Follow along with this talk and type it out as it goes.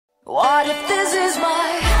What if this is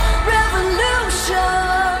my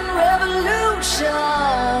revolution, revolution?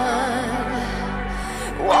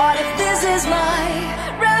 What if this is my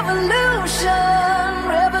revolution,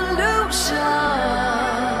 revolution?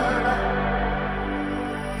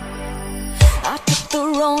 I took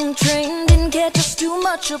the wrong train, didn't care just too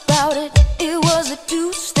much about it. It was a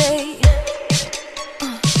Tuesday.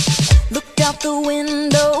 Looked out the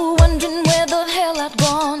window, wondering where the hell I'd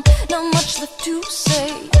gone. Not much left to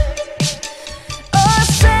say.